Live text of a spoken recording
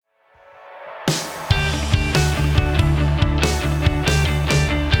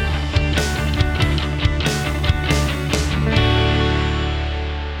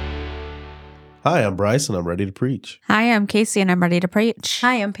Hi, I'm Bryce, and I'm ready to preach. Hi, I'm Casey, and I'm ready to preach.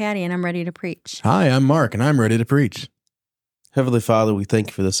 Hi, I'm Patty, and I'm ready to preach. Hi, I'm Mark, and I'm ready to preach. Heavenly Father, we thank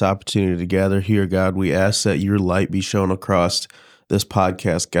you for this opportunity to gather here, God. We ask that your light be shown across this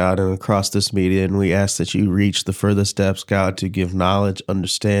podcast, God, and across this media, and we ask that you reach the furthest depths, God, to give knowledge,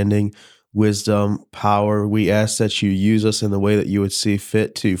 understanding, wisdom, power. We ask that you use us in the way that you would see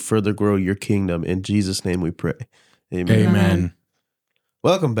fit to further grow your kingdom. In Jesus' name we pray. Amen. Amen.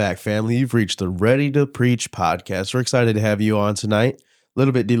 Welcome back, family. You've reached the Ready to Preach podcast. We're excited to have you on tonight. A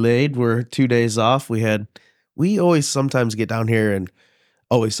little bit delayed. We're 2 days off. We always sometimes get down here and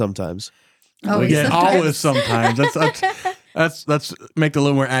always sometimes. Always sometimes. Let's make it a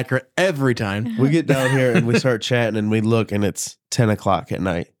little more accurate every time. We get down here and we start chatting and we look and it's 10 o'clock at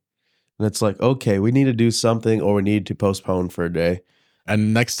night. And it's like, okay, we need to do something or we need to postpone for a day.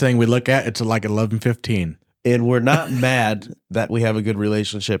 And next thing we look at, it's like 11:15. And we're not mad that we have a good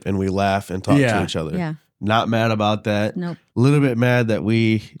relationship and we laugh and talk to each other. Yeah. Not mad about that. Nope. A little bit mad that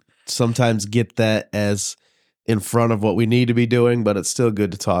we sometimes get that as in front of what we need to be doing, but it's still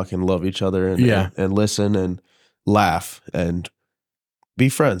good to talk and love each other and listen and laugh and be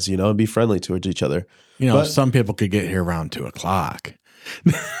friends, be friendly towards each other. But some people could get here around 2 o'clock.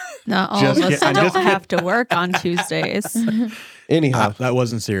 Not all of us don't have to work on Tuesdays. Anyhow, that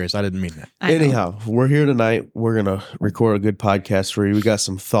wasn't serious. I didn't mean that. Anyhow, we're here tonight. We're going to record a good podcast for you. We got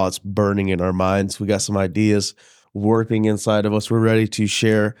some thoughts burning in our minds. We got some ideas working inside of us. We're ready to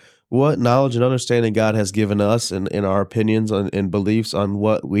share what knowledge and understanding God has given us and our opinions and beliefs on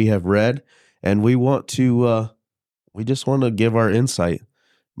what we have read. And we want to, we just want to give our insight.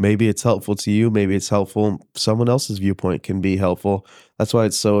 Maybe it's helpful to you. Maybe it's helpful. Someone else's viewpoint can be helpful. That's why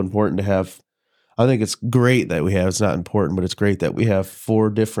it's so important to have. I think it's great that we have. It's not important, but it's great that we have 4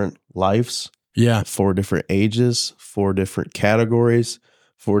 different lives. Yeah. 4 different ages, 4 different categories,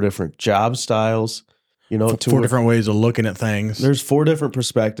 4 different job styles. 4 different ways of looking at things. There's 4 different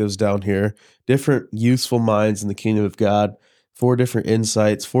perspectives down here, different useful minds in the kingdom of God, 4 different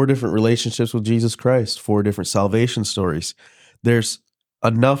insights, 4 different relationships with Jesus Christ, 4 different salvation stories. There's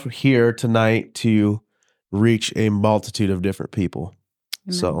enough here tonight to reach a multitude of different people.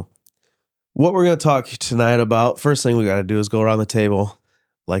 Amen. So what we're going to talk tonight about, first thing we got to do is go around the table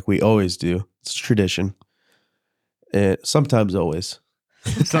like we always do. It's tradition. Sometimes always.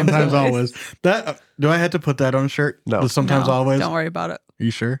 Sometimes always. Do I have to put that on a shirt? No. Sometimes always? Don't worry about it. Are you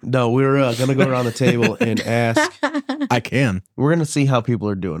sure? No, we're going to go around the table and ask. I can. We're going to see how people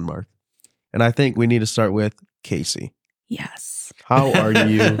are doing, Mark. And I think we need to start with Casey. Yes. How are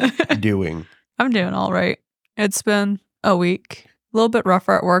you doing? I'm doing all right. It's been a week. A little bit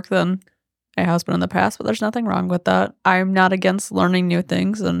rougher at work than it has been in the past, but there's nothing wrong with that. I'm not against learning new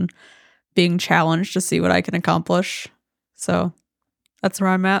things and being challenged to see what I can accomplish. So that's where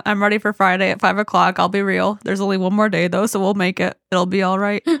I'm at. I'm ready for Friday at 5 o'clock. I'll be real. There's only one more day, though, so we'll make it. It'll be all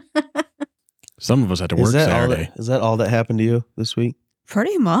right. Some of us had to work Saturday. Is that all that happened to you this week?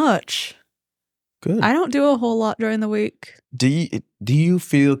 Pretty much. Good. I don't do a whole lot during the week. Do you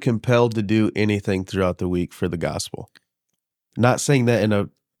feel compelled to do anything throughout the week for the gospel? Not saying that in a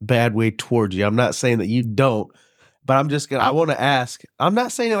bad way towards you. I'm not saying that you don't, but I want to ask. I'm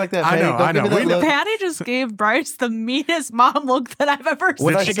not saying it like that. Patty. I know. Patty just gave Bryce the meanest mom look that I've ever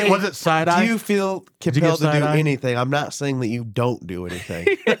seen. Was it side eye? Do you feel compelled to do anything? I'm not saying that you don't do anything.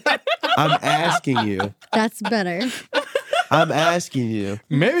 I'm asking you. That's better. I'm asking you.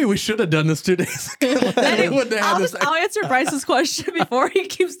 Maybe we should have done this 2 days ago. I'll answer Bryce's question before he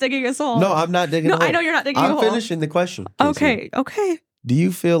keeps digging us hole. No, I'm not digging a hole. I know you're not digging a hole. I'm finishing the question. Casey. Okay. Do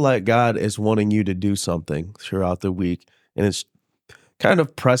you feel like God is wanting you to do something throughout the week and it's kind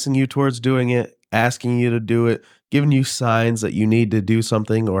of pressing you towards doing it, asking you to do it, giving you signs that you need to do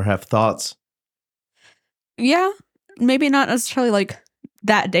something or have thoughts? Yeah, maybe not necessarily like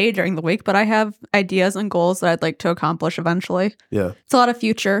that day during the week, but I have ideas and goals that I'd like to accomplish eventually. Yeah. It's a lot of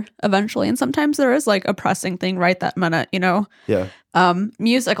future eventually. And sometimes there is like a pressing thing right that minute, Yeah.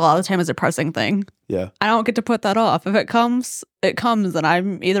 Music a lot of the time is a pressing thing. Yeah. I don't get to put that off. If it comes, it comes, and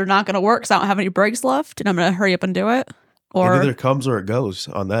I'm either not going to work because I don't have any breaks left and I'm going to hurry up and do it. Or it either comes or it goes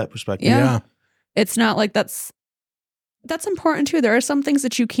on that perspective. Yeah. It's not like that's important too. There are some things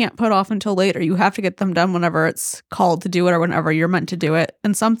that you can't put off until later. You have to get them done whenever it's called to do it or whenever you're meant to do it.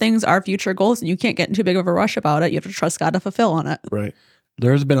 And some things are future goals and you can't get in too big of a rush about it. You have to trust God to fulfill on it. Right.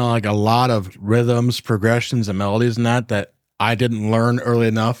 There's been like a lot of rhythms, progressions, and melodies in that I didn't learn early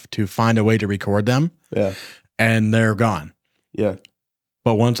enough to find a way to record them. Yeah. And they're gone. Yeah.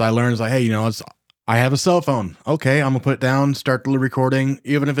 But once I learned, it's like, hey, I have a cell phone. Okay, I'm going to put it down, start the recording,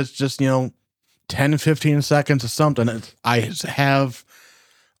 even if it's just, 10, 15 seconds of something. I have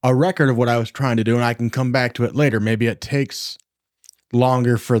a record of what I was trying to do, and I can come back to it later. Maybe it takes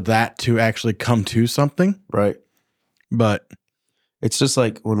longer for that to actually come to something, Right. but It's just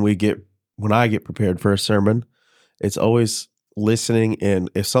like when I get prepared for a sermon, it's always listening, and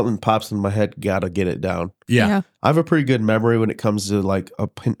if something pops in my head, gotta get it down. yeah. I have a pretty good memory when it comes to like a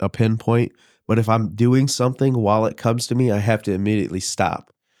pinpoint, but if I'm doing something while it comes to me, I have to immediately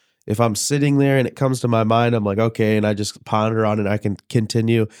stop. If I'm sitting there and it comes to my mind, I'm like, okay, and I just ponder on it, I can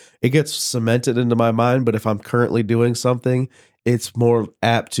continue. It gets cemented into my mind, but if I'm currently doing something, it's more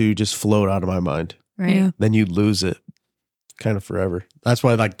apt to just float out of my mind. Right. Yeah. Then you lose it kind of forever. That's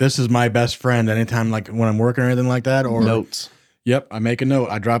why, like, this is my best friend. Anytime, like, when I'm working or anything like that, or Notes. Yep, I make a note.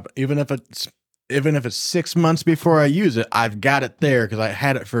 I drop even if it's 6 months before I use it, I've got it there because I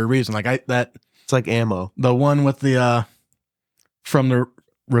had it for a reason. Like It's like ammo. the one with the from the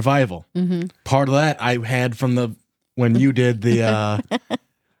revival. Mm-hmm. Part of that I had from when you did the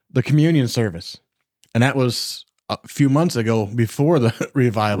the communion service, and that was a few months ago before the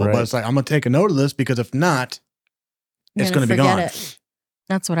revival. Right. But it's like I'm gonna take a note of this because if not, it's gonna be gone.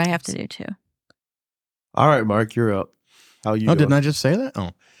 That's what I have to do too. All right, Mark, you're up. How you Oh, doing? didn't I just say that? Oh,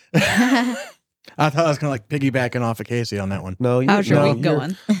 I thought I was kind of like piggybacking off of Casey on that one. No, you How's your no, week you're-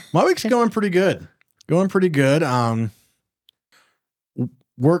 going? My week's going pretty good.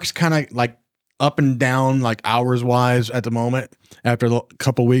 Work's kind of like up and down, like hours wise at the moment. After a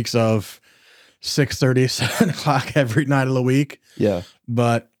couple weeks of 6:30, 7 o'clock every night of the week, Yeah.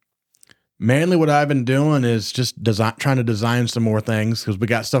 but mainly what I've been doing is just trying to design some more things because we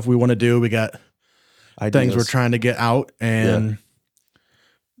got stuff we want to do. We got things we're trying to get out and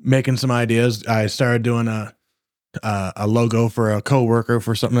making some ideas. I started doing a logo for a coworker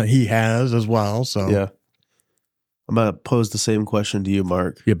for something that he has as well. So Yeah. I'm going to pose the same question to you,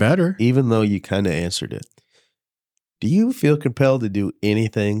 Mark, you better. even though you kind of answered it. Do you feel compelled to do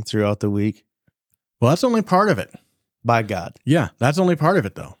anything throughout the week? Well, that's only part of it. By God. Yeah, that's only part of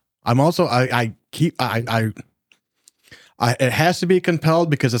it though. I'm also it has to be compelled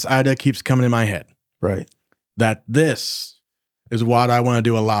because this idea keeps coming in my head Right. that this is what I want to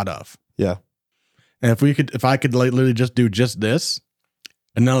do a lot of. Yeah. And if I could like literally just do just this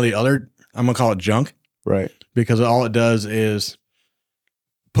and none of the other, I'm gonna call it junk Right. because all it does is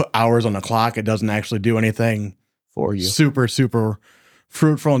put hours on the clock. It doesn't actually do anything For you. super, super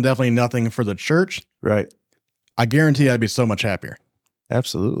fruitful and definitely nothing for the church. Right. I guarantee I'd be so much happier.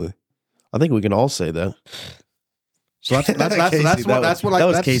 Absolutely. I think we can all say that. So that's Casey, what that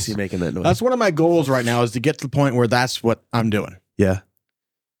was Casey making that noise. That's one of my goals right now is to get to the point where that's what I'm doing. Yeah.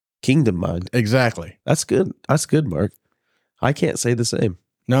 Kingdom mind. Exactly. That's good. That's good, Mark. I can't say the same.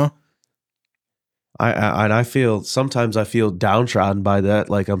 No? I feel sometimes I feel downtrodden by that.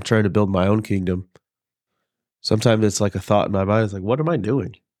 Like I'm trying to build my own kingdom. Sometimes it's like a thought in my mind. It's like, what am I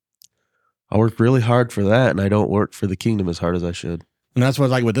doing? I work really hard for that, and I don't work for the kingdom as hard as I should. And that's what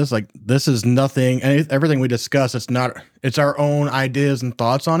like with this, like this is nothing, everything we discuss, it's our own ideas and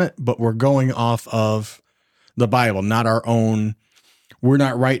thoughts on it, but we're going off of the Bible, not our own. We're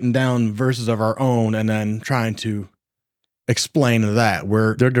not writing down verses of our own and then trying to explain that.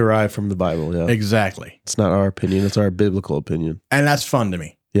 They're derived from the Bible. Yeah. Exactly. It's not our opinion. It's our biblical opinion. And that's fun to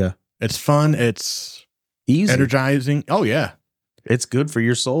me. Yeah. It's fun. It's Easy. energizing. Oh, yeah. It's good for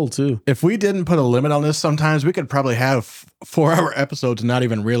your soul too. If we didn't put a limit on this, sometimes we could probably have 4-hour episodes and not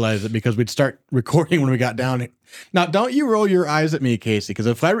even realize it because we'd start recording when we got down. Now, don't you roll your eyes at me, Casey, because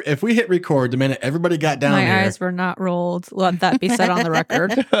if we hit record the minute everybody got down My here, eyes were not rolled. Let that be said on the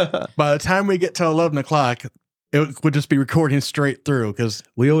record. by the time we get to 11 o'clock, it would just be recording straight through because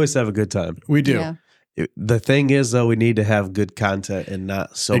We always have a good time. we do. Yeah. The thing is, though, we need to have good content and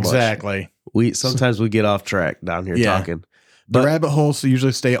not so much. Exactly. Sometimes we get off track down here Yeah. talking. The But- rabbit holes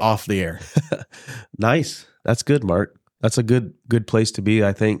usually stay off the air. Nice. That's good, Mark. That's a good place to be.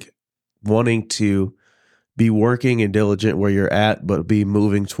 I think wanting to be working and diligent where you're at, but be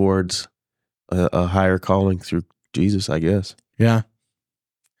moving towards a higher calling through Jesus, I guess. Yeah.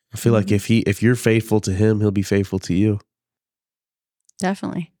 I feel like if you're faithful to him, he'll be faithful to you.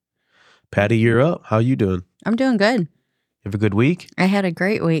 Definitely. Patty, you're up. How you doing? I'm doing good. Have a good week? I had a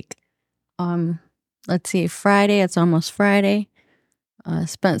great week. Let's see, Friday, it's almost Friday.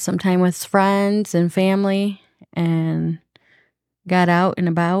 Spent some time with friends and family and got out and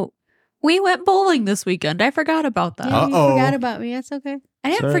about. We went bowling this weekend. I forgot about that. Yeah, you Uh-oh. forgot about me. That's okay. I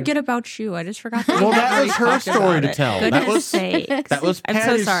didn't Sorry. forget about you. I just forgot. Well, that we was her talked story about to it. tell. That Goodness was- sakes. That was I'm so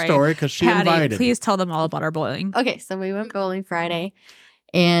Patty's sorry. story because she Patty, invited. please tell them all about our bowling. Okay, so we went bowling Friday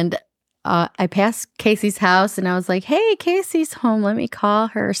and I passed Casey's house and I was like, hey, Casey's home. Let me call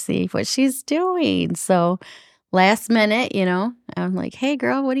her, see what she's doing. So last minute, I'm like, hey,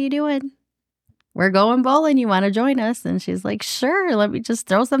 girl, what are you doing? We're going bowling. You want to join us? And she's like, sure. Let me just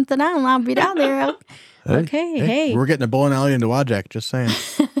throw something on. I'll be down there. Okay. Hey. We're getting a bowling alley in Dowagiac. Just saying.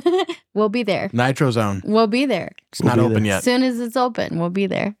 We'll be there. Nitro Zone. We'll be there. It's not open yet. As soon as it's open, we'll be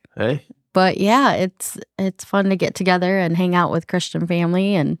there. Hey. But yeah, it's fun to get together and hang out with Christian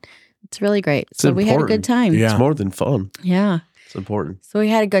family, and it's really great. So we had a good time. Yeah. It's more than fun. Yeah. It's important. So we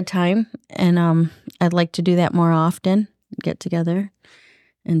had a good time, and I'd like to do that more often, get together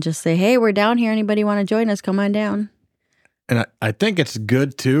and just say, hey, we're down here. Anybody want to join us? Come on down. And I think it's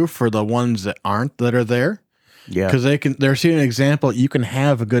good too for the ones that are there. Yeah. Because they're seeing an example. You can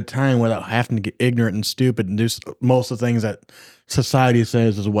have a good time without having to get ignorant and stupid and do most of the things that society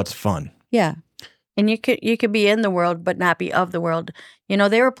says is what's fun. Yeah. And you could be in the world, but not be of the world.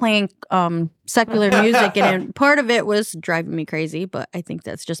 They were playing secular music, and part of it was driving me crazy, but I think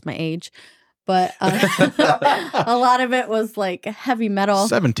that's just my age. But a lot of it was like heavy metal.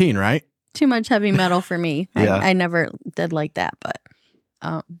 17, right? Too much heavy metal for me. Yeah. I never did like that, but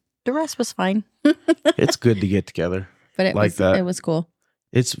the rest was fine. It's good to get together. But it was cool.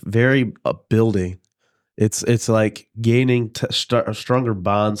 It's very building. It's like gaining stronger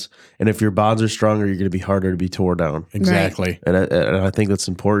bonds, and if your bonds are stronger, you're going to be harder to be torn down. Exactly. Right. And I think that's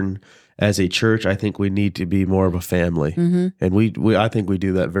important. As a church, I think we need to be more of a family, and I think we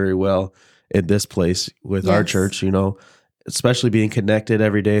do that very well in this place with our church. Especially being connected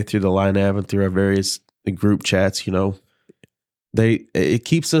every day through the Line App and through our various group chats. It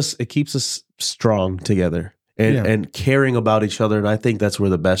keeps us strong together. And caring about each other. And I think that's where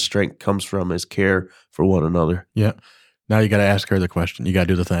the best strength comes from, is care for one another. Yeah. Now you got to ask her the question. You got to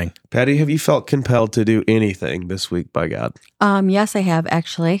do the thing. Patty, have you felt compelled to do anything this week by God? Yes, I have,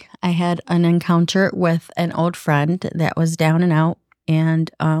 actually. I had an encounter with an old friend that was down and out. And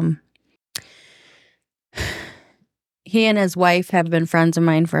he and his wife have been friends of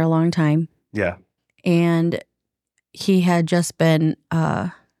mine for a long time. Yeah. And he had just been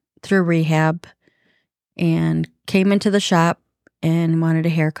through rehab and came into the shop and wanted a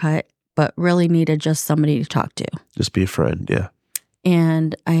haircut, but really needed just somebody to talk to. Just be a friend, yeah.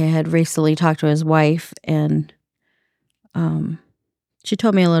 And I had recently talked to his wife, and she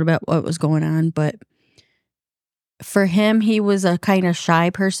told me a little bit what was going on, but for him, he was a kind of shy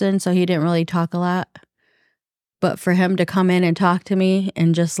person, so he didn't really talk a lot. But for him to come in and talk to me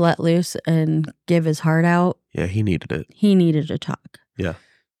and just let loose and give his heart out. Yeah, he needed it. He needed to talk. Yeah.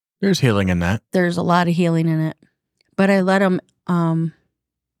 There's healing in that. There's a lot of healing in it. But I let him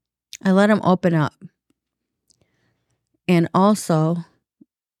open up. And also,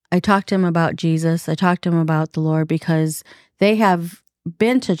 I talked to him about Jesus. I talked to him about the Lord, because they have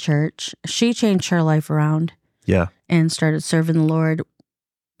been to church. She changed her life around. Yeah. And started serving the Lord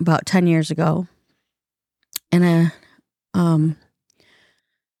about 10 years ago. And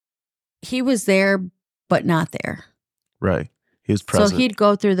he was there, but not there. Right. He was present. So he'd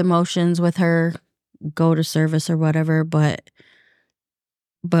go through the motions with her, go to service or whatever, but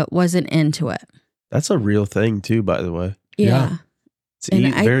wasn't into it. That's a real thing too, by the way. Yeah. It's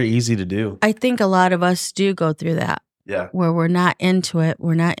very easy to do. I think a lot of us do go through that. Yeah. Where we're not into it.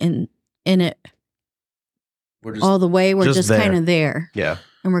 We're not in it We're just, all the way. We're just kind of there. Yeah.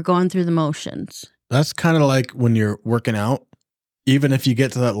 And we're going through the motions. That's kind of like when you're working out. Even if you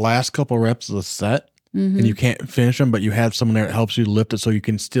get to that last couple reps of the set and you can't finish them, but you have someone there that helps you lift it so you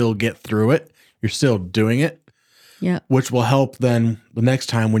can still get through it, you're still doing it. Yeah. Which will help then the next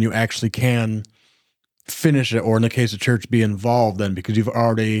time when you actually can finish it, or in the case of church, be involved then, because you've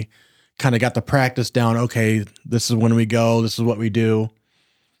already kind of got the practice down. Okay, this is when we go. This is what we do.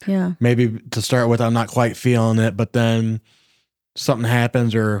 Yeah. Maybe to start with, I'm not quite feeling it, but then something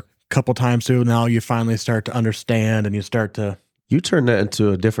happens, or a couple times too, now you finally start to understand and you start to... You turned that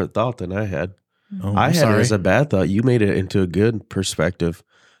into a different thought than I had. Oh, I had it as a bad thought. You made it into a good perspective,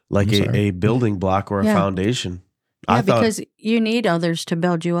 like a building block or a foundation. Yeah, I thought, because you need others to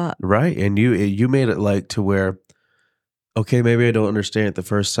build you up. Right. And you made it like to where, okay, maybe I don't understand it the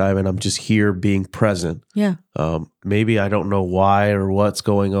first time and I'm just here being present. Yeah. Maybe I don't know why or what's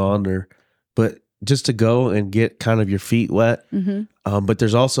going on, but just to go and get kind of your feet wet. But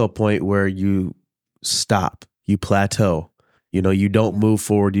there's also a point where you stop, you plateau. You don't move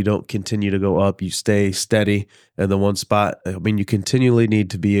forward. You don't continue to go up. You stay steady in the one spot. I mean, you continually need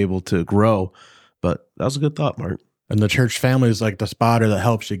to be able to grow. But that was a good thought, Mark. And the church family is like the spotter that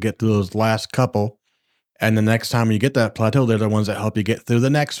helps you get through those last couple. And the next time you get that plateau, they're the ones that help you get through the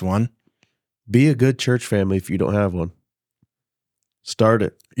next one. Be a good church family if you don't have one. Start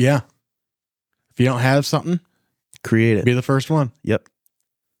it. Yeah. If you don't have something, create it. Be the first one. Yep.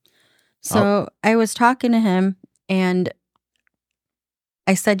 So I was talking to him, And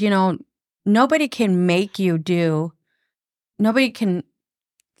I said, nobody can make you nobody can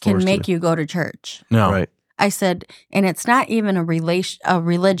make you go to church. No. Right. I said, and it's not even a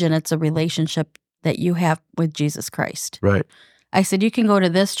religion, it's a relationship that you have with Jesus Christ. Right. I said, you can go to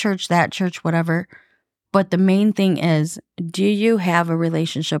this church, that church, whatever. But the main thing is, do you have a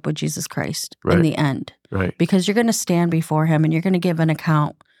relationship with Jesus Christ in the end? Right. Because you're going to stand before him and you're going to give an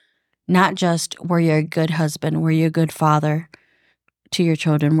account, not just were you a good husband, were you a good father to your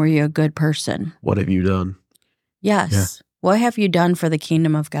children, were you a good person? What have you done? Yes. Yeah. What have you done for the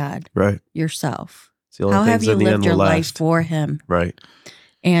kingdom of God? Right. Yourself. It's the only How have things you in the lived end your will life last. for him? Right.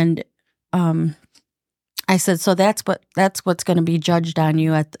 And I said, so that's what's going to be judged on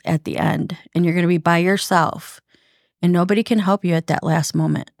you at the end. And you're going to be by yourself. And nobody can help you at that last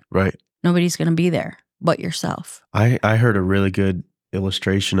moment. Right. Nobody's going to be there but yourself. I heard a really good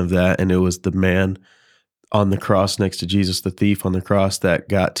illustration of that, and it was the man on the cross next to Jesus, the thief on the cross that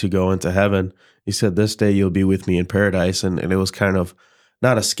got to go into heaven. He said, "This day you'll be with me in paradise." And it was kind of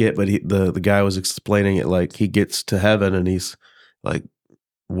not a skit, but the guy was explaining it like he gets to heaven and he's like,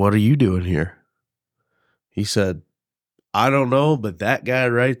 "What are you doing here?" He said, "I don't know, but that guy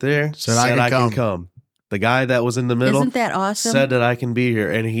right there Said I can come. The guy that was in the middle Isn't that awesome? said that I can be here."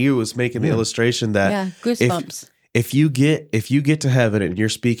 And he was making the Yeah. illustration that yeah, goosebumps. if you get to heaven and you're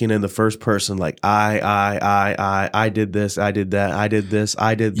speaking in the first person, like I did this, I did that, I did this,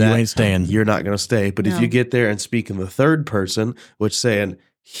 I did that, You ain't staying. you're not going to stay. But if No. you get there and speak in the third person, which saying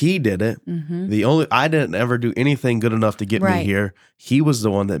he did it, Mm-hmm. I didn't ever do anything good enough to get me Right. here. He was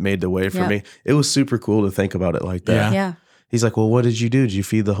the one that made the way for Yep. me. It was super cool to think about it like that. Yeah. Yeah. He's like, "Well, what did you do? Did you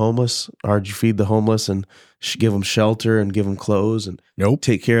feed the homeless? Or did you feed the homeless and give them shelter and give them clothes and Nope.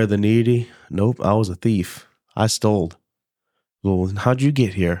 take care of the needy?" "Nope, I was a thief. I stole." "Well, how'd you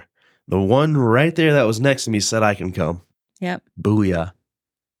get here?" "The one right there that was next to me said I can come." Yep. Booyah.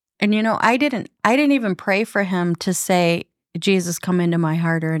 And I didn't even pray for him to say, Jesus, come into my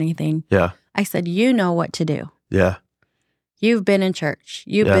heart or anything. Yeah. I said, you know what to do. Yeah. You've been in church.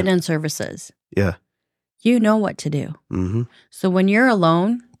 You've Yeah. been in services. Yeah. You know what to do. Mm-hmm. So when you're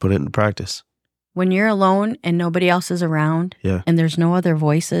alone, Put it into practice. and nobody else is around, Yeah. and there's no other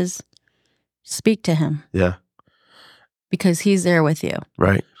voices, speak to him Yeah. because he's there with you.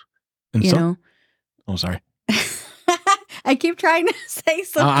 Right. And You know? Oh, sorry. I keep trying to say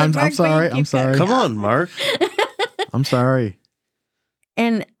something. I'm Mark, but you sorry. keep I'm sorry. cutting Come off. on, Mark. I'm sorry.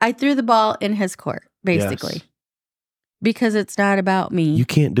 And I threw the ball in his court, basically, Yes. because it's not about me. You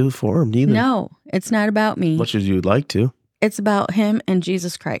can't do it for him neither. No, it's not about me. Much as you'd like to. It's about him and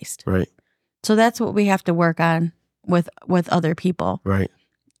Jesus Christ. Right. So that's what we have to work on with other people. Right.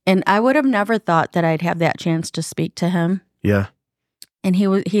 And I would have never thought that I'd have that chance to speak to him. Yeah. And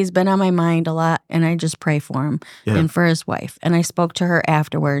he's been on my mind a lot, and I just pray for him Yeah. and for his wife. And I spoke to her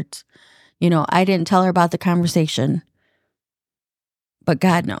afterwards. I didn't tell her about the conversation, but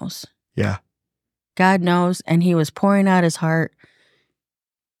God knows. Yeah. God knows, and he was pouring out his heart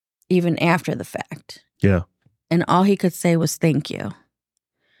even after the fact. Yeah. And all he could say was thank you.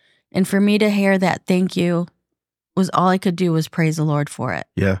 And for me to hear that thank you was all I could do was praise the Lord for it,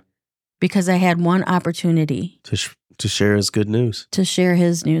 Yeah. because I had one opportunity To share his good news. to share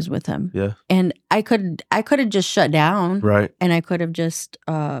his news with him. Yeah. And I could have just shut down, Right. and I could have just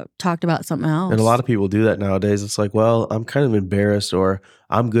talked about something else. And a lot of people do that nowadays. It's like, well, I'm kind of embarrassed, or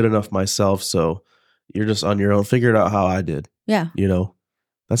I'm good enough myself, so you're just on your own. Figure it out how I did. Yeah.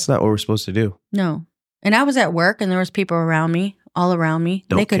 That's not what we're supposed to do. No. And I was at work, and there was people around me, all around me.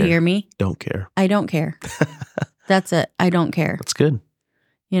 Don't They could care. hear me. Don't care. I don't care. That's it. I don't care. That's good.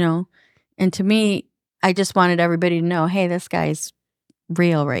 And to me, I just wanted everybody to know, hey, this guy's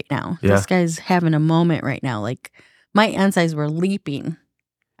real right now. Yeah. This guy's having a moment right now. Like, my insides were leaping.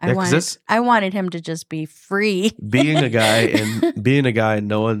 Yeah, 'cause I wanted him to just be free. Being a guy and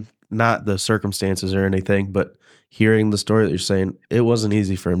knowing not the circumstances or anything, but hearing the story that you're saying, it wasn't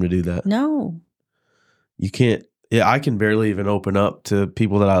easy for him to do that. No. You can't. Yeah, I can barely even open up to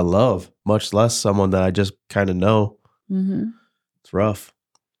people that I love, much less someone that I just kind of know. Mm-hmm. It's rough.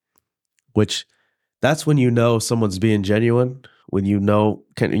 Which, that's when you know someone's being genuine. When you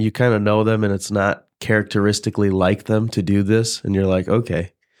kind of know them, and it's not characteristically like them to do this, and you're like,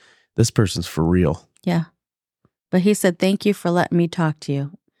 okay, this person's for real. Yeah. But he said, thank you for letting me talk to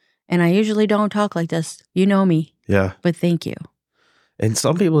you. And I usually don't talk like this. You know me, Yeah, but thank you. and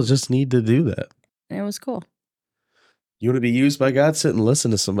some people just need to do that. And it was cool. You want to be used by God? Sit and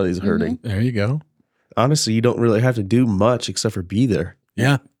listen to somebody who's hurting. There you go. Honestly, you don't really have to do much except for be there.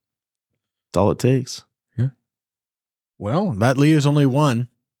 Yeah. That's all it takes. Well, that leaves only one.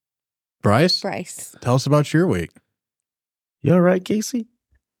 Bryce, Bryce. tell us about your week. You all right, Casey?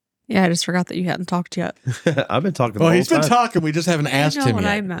 Yeah, I just forgot that you hadn't talked yet. I've been talking. Oh, he's been talking. We just haven't asked him what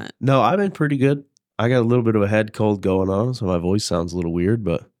yet. I meant. No, I've been pretty good. I got a little bit of a head cold going on, so my voice sounds a little weird,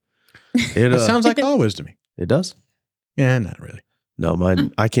 but It sounds like always to me. It does? Yeah, not really. No,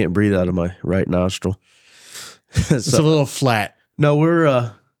 mine. I can't breathe out of my right nostril. It's a little flat.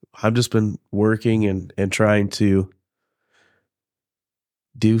 No, I've just been working and trying to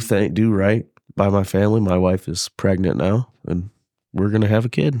do right by my family. My wife is pregnant now, and we're gonna have a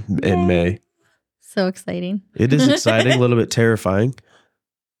kid in May. So exciting. It is exciting, a little bit terrifying,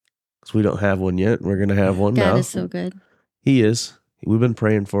 because we don't have one yet. We're gonna have one now. God is so good. He is. We've been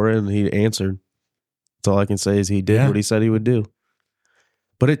praying for it, and he answered. That's all I can say is he did what he said he would do.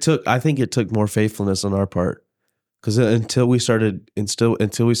 But I think it took more faithfulness on our part. Because until we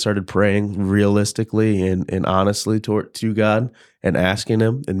started praying realistically and honestly to God and asking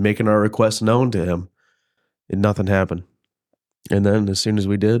him and making our requests known to him, and nothing happened. And then as soon as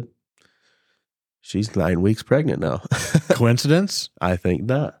we did, she's 9 weeks pregnant now. Coincidence? I think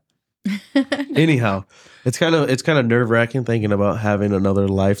not. Anyhow, it's kind of nerve-wracking thinking about having another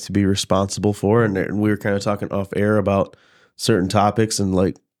life to be responsible for. And we were kind of talking off air about certain topics, and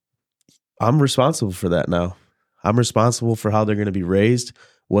like, I'm responsible for that now. I'm responsible for how they're going to be raised,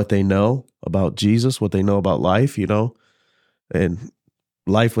 what they know about Jesus, what they know about life, and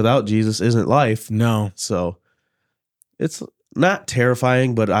life without Jesus isn't life. No. So it's not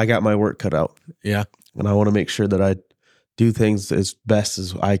terrifying, but I got my work cut out. Yeah. And I want to make sure that I do things as best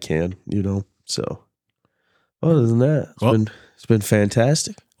as I can, So other than that, it's been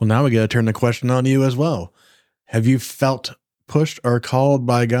fantastic. Well, now we got to turn the question on you as well. Have you felt pushed or called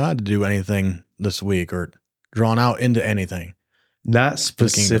by God to do anything this week or drawn out into anything? Not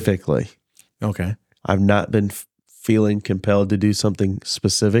specifically. Okay. I've not been feeling compelled to do something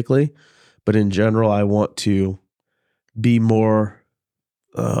specifically, but in general, I want to be more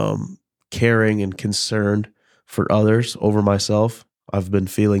caring and concerned for others over myself. I've been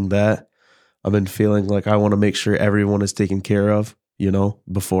feeling that. I've been feeling like I want to make sure everyone is taken care of,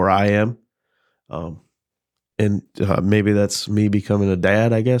 before I am. And maybe that's me becoming a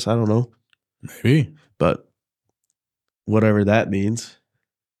dad, I guess. I don't know. Maybe. But whatever that means.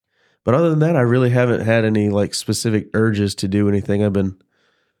 But other than that, I really haven't had any like specific urges to do anything. I've been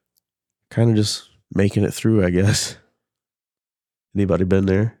kind of just making it through, I guess. Anybody been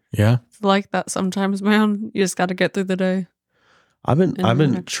there? Yeah. It's like that sometimes, man. You just got to get through the day. I've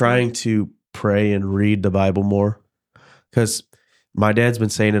been trying to pray and read the Bible more, because my dad's been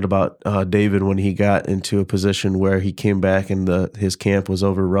saying it about David when he got into a position where he came back and his camp was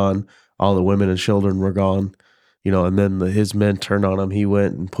overrun. All the women and children were gone, and then his men turned on him. He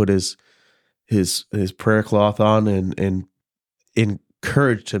went and put his prayer cloth on and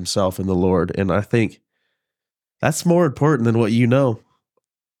encouraged himself in the Lord. And I think that's more important than what you know.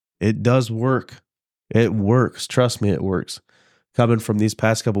 It does work. It works. Trust me, it works. Coming from these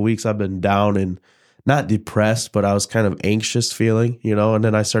past couple of weeks, I've been down and not depressed, but I was kind of anxious feeling, and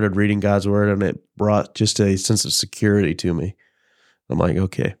then I started reading God's word, and it brought just a sense of security to me. I'm like,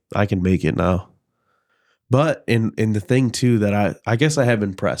 okay, I can make it now. But in the thing too that I guess I have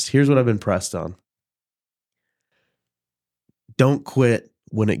been pressed. Here's what I've been pressed on. Don't quit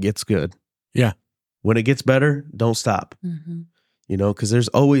when it gets good. Yeah. When it gets better, don't stop. Mm-hmm. Because there's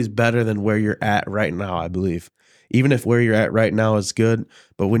always better than where you're at right now, I believe. Even if where you're at right now is good,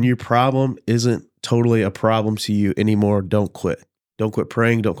 but when your problem isn't totally a problem to you anymore, don't quit. Don't quit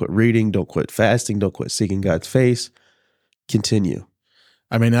praying, don't quit reading, don't quit fasting, don't quit seeking God's face. Continue.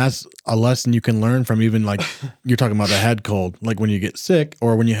 I mean, that's a lesson you can learn from, even like you're talking about a head cold. Like when you get sick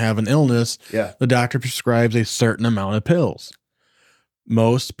or when you have an illness, the doctor prescribes a certain amount of pills.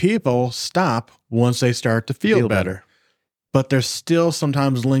 Most people stop once they start to feel better. But there's still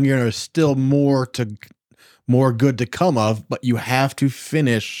sometimes lingering, there's still more good to come of, but you have to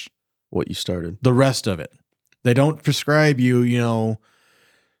finish what you started. The rest of it. They don't prescribe you,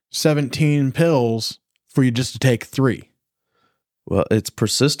 17 pills for you just to take 3. Well, it's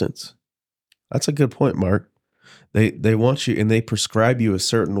persistence. That's a good point, Mark. They want you, and they prescribe you a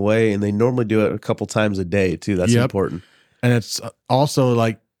certain way, and they normally do it a couple times a day too. That's important. And it's also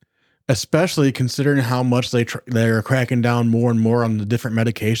like, especially considering how much they're cracking down more and more on the different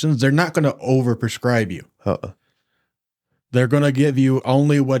medications, they're not going to overprescribe you. They're going to give you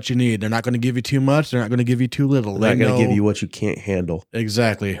only what you need. They're not going to give you too much. They're not going to give you too little. They're not going to give you what you can't handle.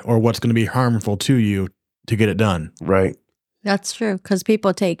 Exactly. Or what's going to be harmful to you to get it done. Right. That's true, because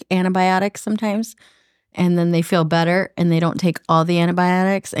people take antibiotics sometimes, and then they feel better, and they don't take all the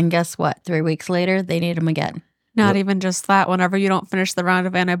antibiotics, and guess what? 3 weeks later, they need them again. Not even just that. Whenever you don't finish the round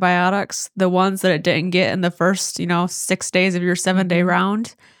of antibiotics, the ones that it didn't get in the first, 6 days of your 7-day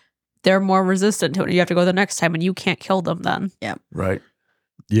round, they're more resistant to it. You have to go the next time, and you can't kill them then. Yeah. Right.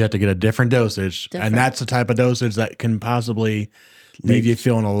 You have to get a different dosage. And that's the type of dosage that can possibly leave you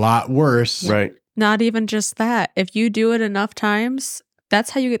feeling a lot worse. Yeah. Right. Not even just that. If you do it enough times,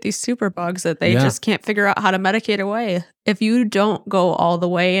 that's how you get these super bugs that they just can't figure out how to medicate away. If you don't go all the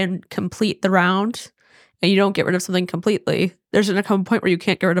way and complete the round, and you don't get rid of something completely, there's going to come a point where you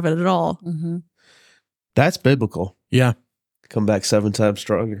can't get rid of it at all. Mm-hmm. That's biblical. Yeah. Come back 7 times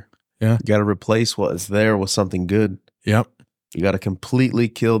stronger. Yeah. You got to replace what is there with something good. Yep. You got to completely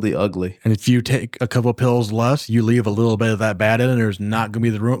kill the ugly. And if you take a couple of pills less, you leave a little bit of that bad in, and there's not going to be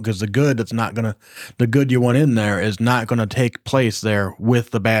the room, because the good you want in there is not going to take place there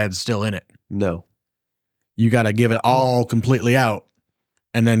with the bad still in it. No. You got to give it all completely out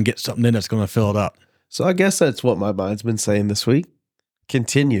and then get something in that's going to fill it up. So I guess that's what my mind's been saying this week.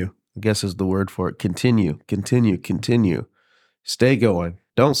 Continue, I guess is the word for it. Continue, continue, continue. Stay going.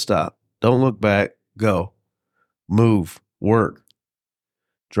 Don't stop. Don't look back. Go. Move. Work.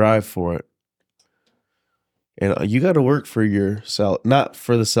 Drive for it. And you got to work for your not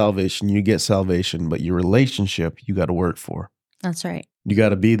for the salvation. You get salvation, but your relationship you got to work for. That's right. You got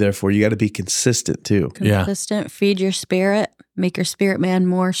to be there for. You got to be consistent too. Consistent. Feed your spirit. Make your spirit man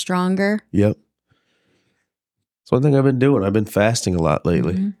more stronger. Yep. It's one thing I've been doing. I've been fasting a lot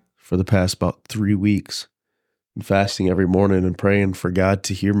lately for the past about 3 weeks. I'm fasting every morning and praying for God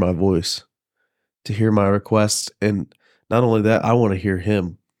to hear my voice, to hear my requests. And not only that, I want to hear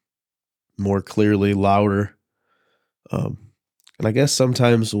him more clearly, louder. And I guess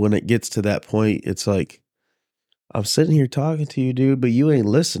sometimes when it gets to that point, it's like, I'm sitting here talking to you, dude, but you ain't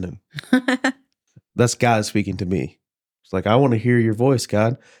listening. That's God speaking to me. It's like, I want to hear your voice,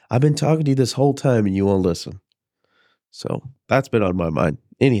 God. I've been talking to you this whole time and you won't listen. So that's been on my mind.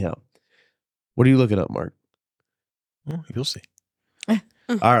 Anyhow, what are you looking up, Mark? Well, you'll see. All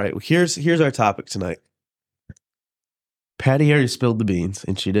right. Well, here's our topic tonight. Patty already spilled the beans,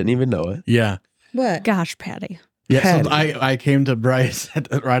 and she didn't even know it. Yeah. What? Gosh, Patty. Yeah. Patty. So I came to Bryce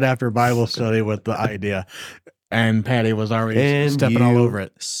right after Bible study with the idea, and Patty was already stepping all over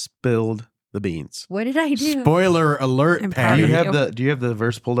it. Spilled the beans. What did I do? Spoiler alert, I'm Patty. Do you have the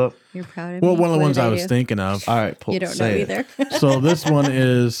verse pulled up? You're proud of Well, me? one of the What ones did I was do? thinking of. All right. You don't know either. So this one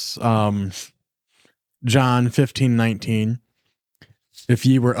is John 15:19. If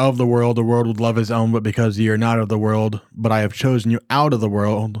ye were of the world would love his own, but because ye are not of the world, but I have chosen you out of the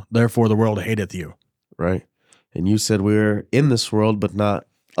world, therefore the world hateth you. Right. And you said we're in this world, but not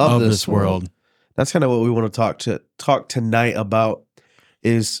of this world. That's kind of what we want to talk tonight about,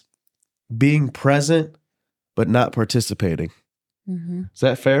 is being present, but not participating. Mm-hmm. Is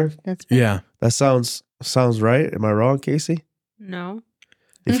that fair? That's fair. Yeah. That sounds right. Am I wrong, Casey? No.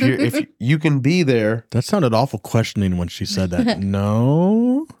 If you can be there, That sounded awful questioning when she said that.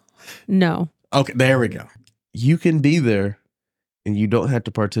 No. No. Okay, there we go. you can be there and you don't have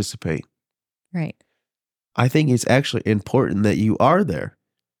to participate. Right. I think it's actually important that you are there,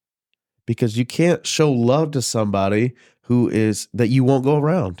 because you can't show love to somebody that you won't go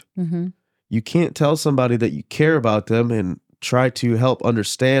around. Mm-hmm. You can't tell somebody that you care about them and try to help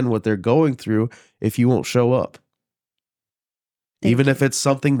understand what they're going through if you won't show up. Even if it's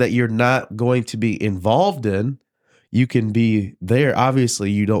something that you're not going to be involved in, you can be there.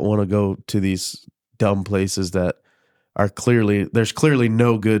 Obviously, you don't want to go to these dumb places that are there's clearly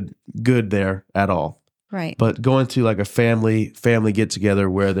no good there at all. Right. But going to like a family get together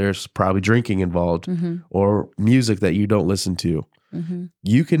where there's probably drinking involved or music that you don't listen to,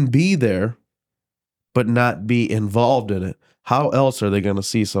 you can be there, but not be involved in it. How else are they going to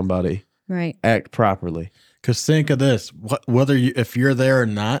see somebody act properly? Because think of this: if you're there or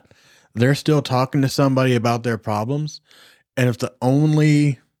not, they're still talking to somebody about their problems, and if the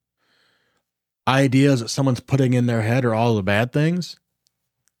only ideas that someone's putting in their head are all the bad things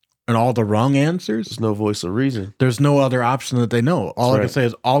and all the wrong answers, There's no voice of reason. there's no other option that they know. All I can say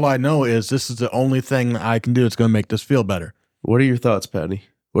is, all I know is this is the only thing that I can do that's going to make this feel better. What are your thoughts, Patty?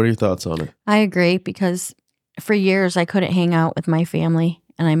 What are your thoughts on it? I agree, because for years I couldn't hang out with my family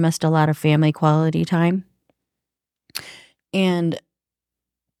and I missed a lot of family quality time. And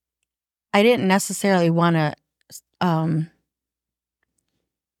I didn't necessarily want to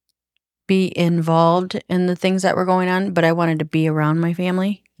be involved in the things that were going on, but I wanted to be around my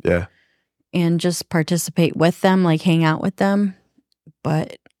family. Yeah. And just participate with them, like hang out with them.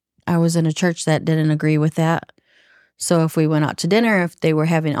 But I was in a church that didn't agree with that. So if we went out to dinner, if they were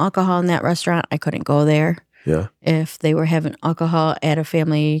having alcohol in that restaurant, I couldn't go there. Yeah. If they were having alcohol at a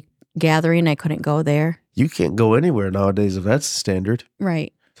family gathering, I couldn't go there. You can't go anywhere nowadays if that's the standard.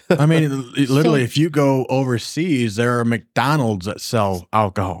 Right. I mean, literally, if you go overseas, there are McDonald's that sell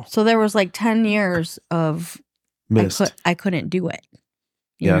alcohol. So there was like 10 years of Missed. I couldn't do it.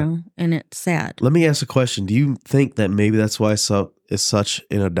 You Yeah. know, and it's sad. Let me ask a question. Do you think that maybe that's why it's such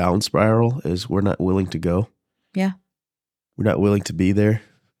in a down spiral is we're not willing to go? Yeah. We're not willing to be there.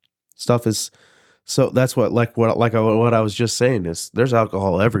 Stuff is so that's what I was just saying is there's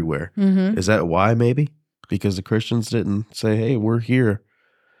alcohol everywhere. Mm-hmm. Is that why maybe? Because the Christians didn't say, "Hey, we're here."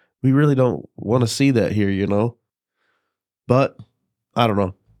 We really don't want to see that here, you know? But I don't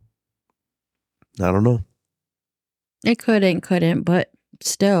know. It couldn't, but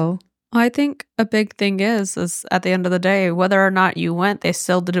still. I think a big thing is at the end of the day, whether or not you went, they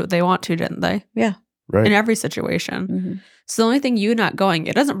still did what they want to, didn't they? Yeah. Right. In every situation. Mm-hmm. So the only thing you not going,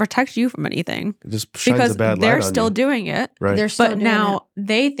 it doesn't protect you from anything. It just shines Because a bad light they're on still you. doing it. Right. They're still But doing now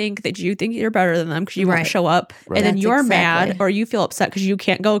they think that you think you're better than them because you won't Right. show up. Right. And then That's you're mad exactly. or you feel upset because you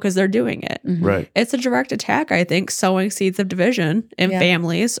can't go because they're doing it. it. Mhm. Right. It's a direct attack, I think, sowing seeds of division in Yeah.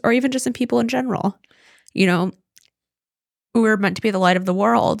 families or even just in people in general. You know, we're meant to be the light of the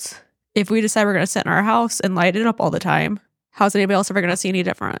world. If we decide we're going to sit in our house and light it up all the time, how's anybody else ever going to see any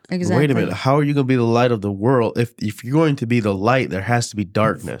different? Exactly. Wait a minute. How are you going to be the light of the world? If you're going to be the light, there has to be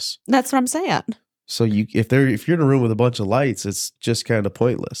darkness. That's what I'm saying. So if you're in a room with a bunch of lights, it's just kind of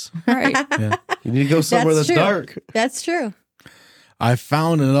pointless. Right. You need to go somewhere that's true. dark. That's true. I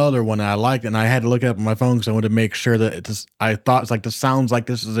found another one that I liked, and I had to look it up on my phone because I wanted to make sure that I thought it's like this sounds like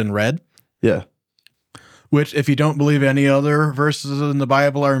this is in red. Yeah. Which, if you don't believe any other verses in the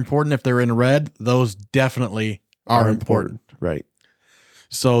Bible are important, if they're in red, those definitely are important. Right.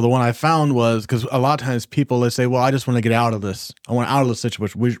 So the one I found was because a lot of times people they say, "Well, I just want to get out of this. I want out of this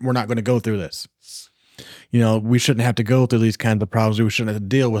situation. We're not going to go through this. You know, we shouldn't have to go through these kinds of problems. We shouldn't have to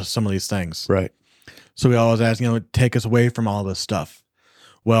deal with some of these things." Right. So we always ask, take us away from all this stuff.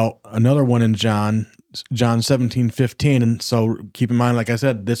 Well, another one in John 17:15, and so keep in mind, like I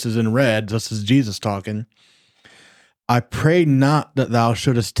said, this is in red. This is Jesus talking. I pray not that thou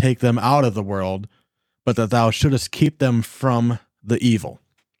shouldest take them out of the world, but that thou shouldest keep them from the evil.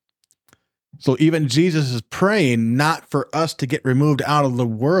 So even Jesus is praying not for us to get removed out of the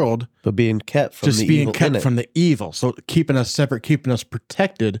world, But being kept from just the being evil in kept it. from the evil. So keeping us separate, keeping us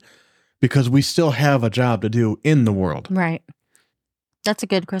protected, because we still have a job to do in the world. Right. That's a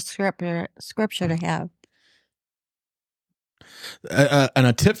good scripture to have. And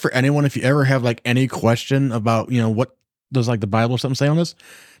a tip for anyone, if you ever have like any question about, what does like the Bible or something say on this,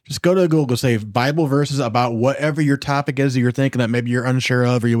 just go to Google, say Bible verses about whatever your topic is that you're thinking that maybe you're unsure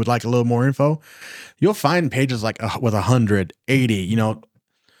of or you would like a little more info. You'll find pages like with 180,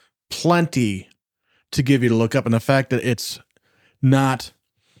 plenty to give you to look up. And the fact that it's not,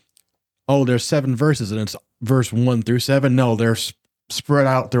 there's 7 verses and it's verse 1 through 7. No, they're spread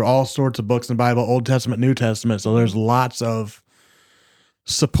out through all sorts of books in the Bible, Old Testament, New Testament. So there's lots of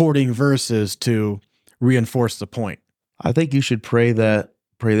supporting verses to reinforce the point. I think you should pray that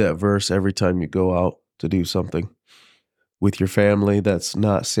verse every time you go out to do something with your family that's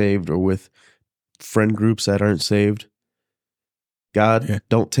not saved or with friend groups that aren't saved. God,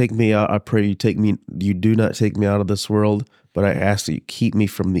 don't take me out. I pray you do not take me out of this world, but I ask that you keep me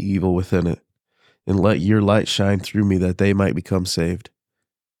from the evil within it and let your light shine through me that they might become saved.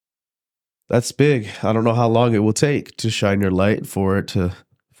 That's big. I don't know how long it will take to shine your light for it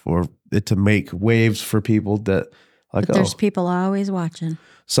to make waves for people that like, But there's people always watching.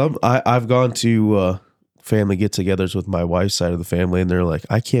 I've gone to family get-togethers with my wife's side of the family, and they're like,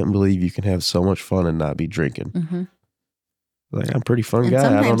 "I can't believe you can have so much fun and not be drinking." Mm-hmm. Like, I'm a pretty fun And guy. I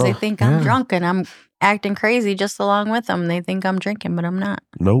don't sometimes know. they think I'm drunk and I'm acting crazy just along with them. They think I'm drinking, but I'm not.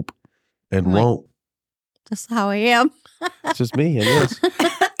 Nope, and I'm like- won't. That's how I am. It's just me. It is.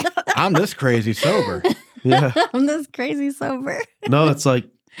 I'm this crazy sober. Yeah. I'm this crazy sober. No, it's like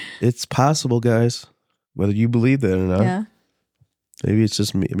it's possible, guys. Whether you believe that or not. Yeah. Maybe it's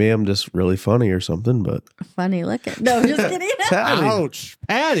just me. Maybe I'm just really funny or something. But Funny looking. No, just kidding. Patty, Ouch,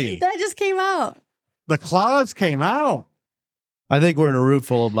 Patty. That just came out. The clouds came out. I think we're in a room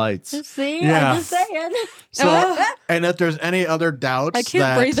full of lights. See? Yeah. I'm just saying. So, and if there's any other doubts I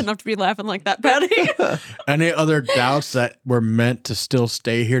can't breathe enough to be laughing like that, Patty. any other doubts that we're meant to still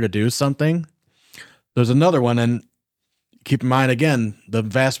stay here to do something, there's another one. And keep in mind, again, the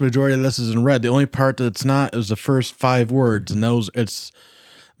vast majority of this is in red. The only part that's not is the first 5 words. And it's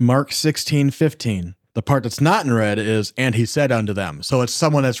Mark 16:15. The part that's not in red is, and he said unto them. So it's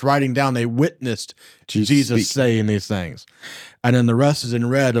someone that's writing down, they witnessed Jesus speak. saying these things. And then the rest is in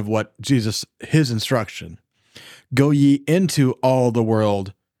red of what his instruction. Go ye into all the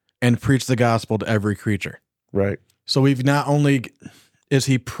world and preach the gospel to every creature. Right. So we've not only is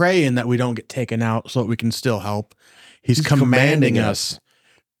he praying that we don't get taken out so that we can still help, he's commanding us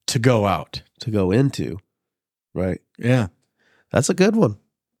to go out. To go into. Right. Yeah. That's a good one.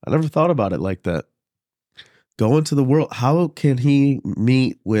 I never thought about it like that. Go into the world. How can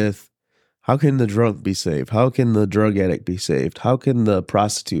how can the drunk be saved? How can the drug addict be saved? How can the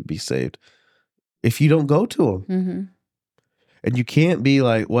prostitute be saved? If you don't go to them. Mm-hmm. And you can't be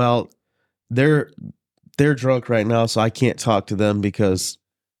like, well, they're drunk right now, so I can't talk to them because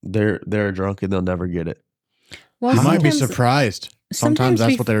they're drunk and they'll never get it. Well, you might be surprised. Sometimes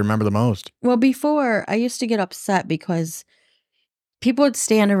that's what they remember the most. Well, before, I used to get upset because people would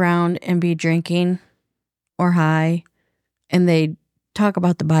stand around and be drinking or high, and they'd talk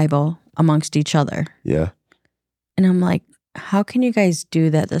about the Bible amongst each other. Yeah. And I'm like, how can you guys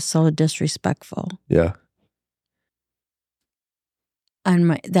do that? That's so disrespectful. Yeah.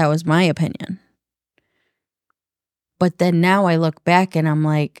 And that was my opinion. But then now I look back and I'm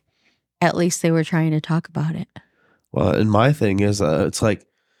like, at least they were trying to talk about it. Well, and my thing is, it's like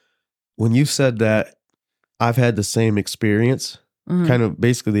when you said that, I've had the same experience, kind of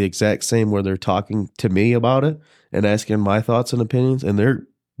basically the exact same, where they're talking to me about it and asking my thoughts and opinions, and they're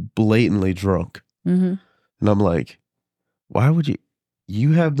blatantly drunk. Mm-hmm. And I'm like, why would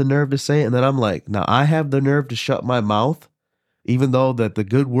you have the nerve to say it? And then I'm like, now I have the nerve to shut my mouth, even though that the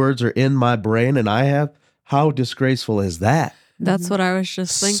good words are in my brain and I have. How disgraceful is that? That's what I was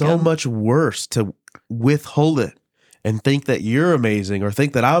just thinking. So much worse to withhold it and think that you're amazing or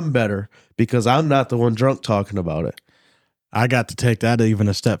think that I'm better because I'm not the one drunk talking about it. I got to take that even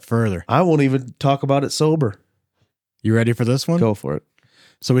a step further. I won't even talk about it sober. You ready for this one? Go for it.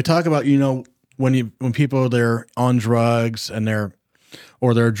 So we talk about, when people, they're on drugs and they're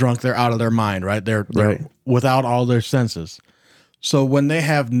drunk, they're out of their mind, right? They're Right. without all their senses. So when they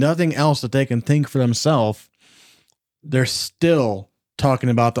have nothing else that they can think for themselves, they're still talking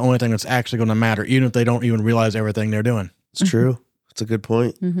about the only thing that's actually going to matter, even if they don't even realize everything they're doing. It's true. That's a good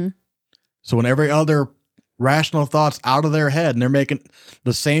point. Mm-hmm. So when every other rational thought's out of their head and they're making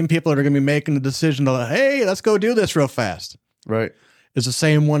the same people that are going to be making the decision to, hey, let's go do this real fast. Right. It's the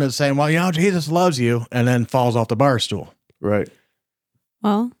same one that's saying, well, Jesus loves you, and then falls off the bar stool. Right.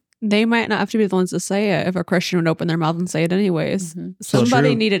 Well, they might not have to be the ones to say it if a Christian would open their mouth and say it anyways. Mm-hmm. Somebody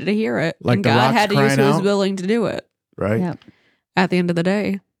true. needed to hear it. Like and the God rocks had to use crying who was out. willing to do it Right. Yep. at the end of the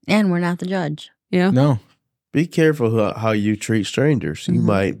day. And we're not the judge. Yeah. No. Be careful how you treat strangers. You Mhm.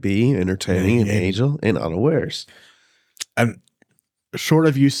 might be entertaining an Yeah. angel and unawares. And short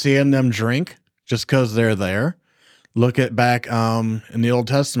of you seeing them drink just because they're there, look at back in the Old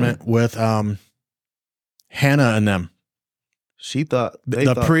Testament with Hannah and them. She thought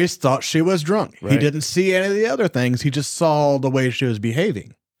The priest thought she was drunk. He Right. didn't see any of the other things. He just saw the way she was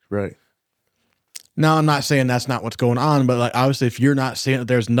behaving. right. Now, I'm not saying that's not what's going on, but like obviously, if you're not seeing that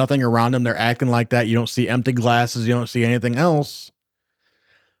there's nothing around them, they're acting like that. You don't see empty glasses. You don't see anything else.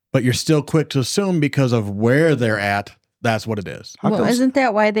 But you're still quick to assume because of where they're at, that's what it is. How Well, comes- isn't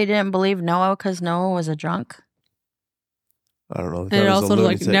that why they didn't believe Noah? Because Noah was a drunk? I don't know. And it also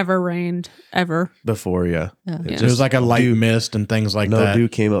never rained ever. before. Yeah. Yeah. It was like a light mist and things like no that. dew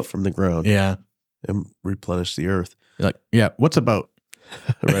came up from the ground Yeah. and replenished the earth. You're like, yeah, what's a boat?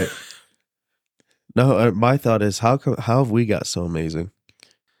 Right. No, my thought is how have we got so amazing?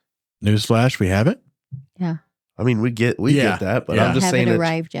 Newsflash, we have it. I mean, we get Yeah. that, but Yeah. I'm just Haven't saying that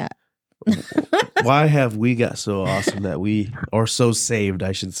arrived yet. why have we got so awesome that we are so saved,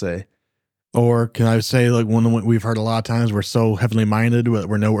 I should say. Or can I say, like, one that we've heard a lot of times, we're so heavenly minded,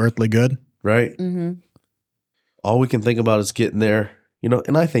 we're no earthly good. Right? Mm-hmm. All we can think about is getting there,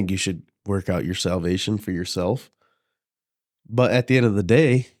 and I think you should work out your salvation for yourself. But at the end of the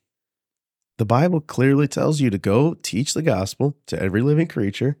day, the Bible clearly tells you to go teach the gospel to every living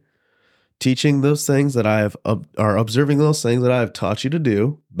creature, teaching those things that are observing those things that I have taught you to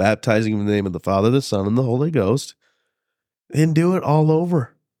do, baptizing in the name of the Father, the Son, and the Holy Ghost, and do it all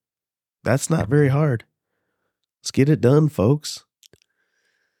over. That's not very hard. Let's get it done, folks.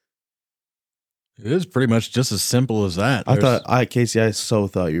 It is pretty much just as simple as that. Casey, I so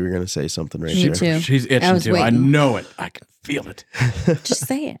thought you were going to say something right Me there. too. She's itching I was to. I waiting. know it. I can feel it. Just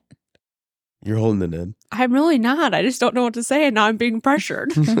say it. You're holding it in. I'm really not. I just don't know what to say, and now I'm being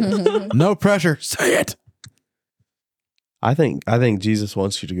pressured. No pressure. Say it. I think Jesus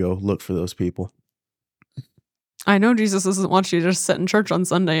wants you to go look for those people. I know Jesus doesn't want you to just sit in church on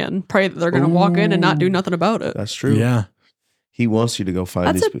Sunday and pray that they're going to walk in and not do nothing about it. That's true. Yeah. He wants you to go find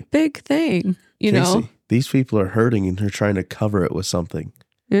That's these a people. big thing, you know? These people are hurting and they're trying to cover it with something.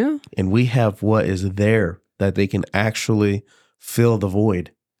 Yeah. And we have what is there that they can actually fill the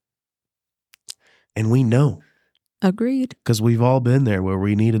void. And we know Agreed. because we've all been there where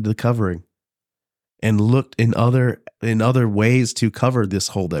we needed the covering and looked in other ways to cover this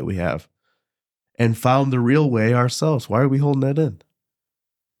hole that we have and found the real way ourselves. Why are we holding that in?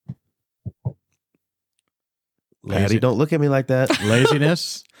 Laddie, don't look at me like that.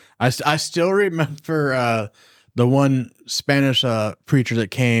 Laziness. I still remember the one Spanish preacher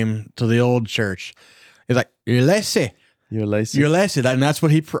that came to the old church. He's like, "You're lazy. You're lazy. You're lazy." And that's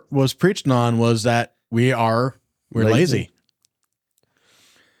what he was preaching on, was that we're lazy.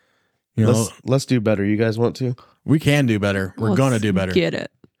 You know, let's do better. You guys want to? we can do better. We're going to do better. Get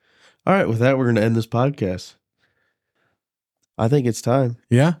it. All right. With that, we're going to end this podcast. I think it's time.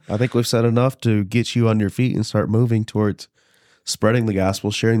 Yeah. I think we've said enough to get you on your feet and start moving towards spreading the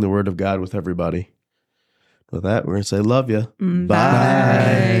gospel, sharing the word of God with everybody. With that, we're going to say love you.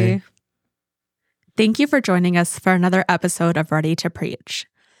 Bye. Thank you for joining us for another episode of Ready to Preach.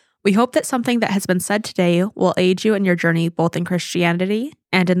 We hope that something that has been said today will aid you in your journey both in Christianity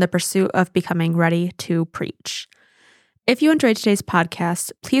and in the pursuit of becoming ready to preach. If you enjoyed today's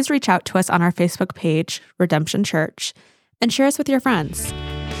podcast, please reach out to us on our Facebook page, Redemption Church, and share us with your friends.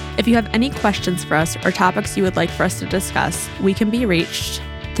 If you have any questions for us or topics you would like for us to discuss, we can be reached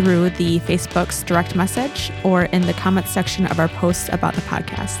through the Facebook's direct message or in the comments section of our posts about the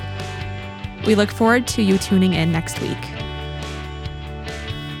podcast. We look forward to you tuning in next week.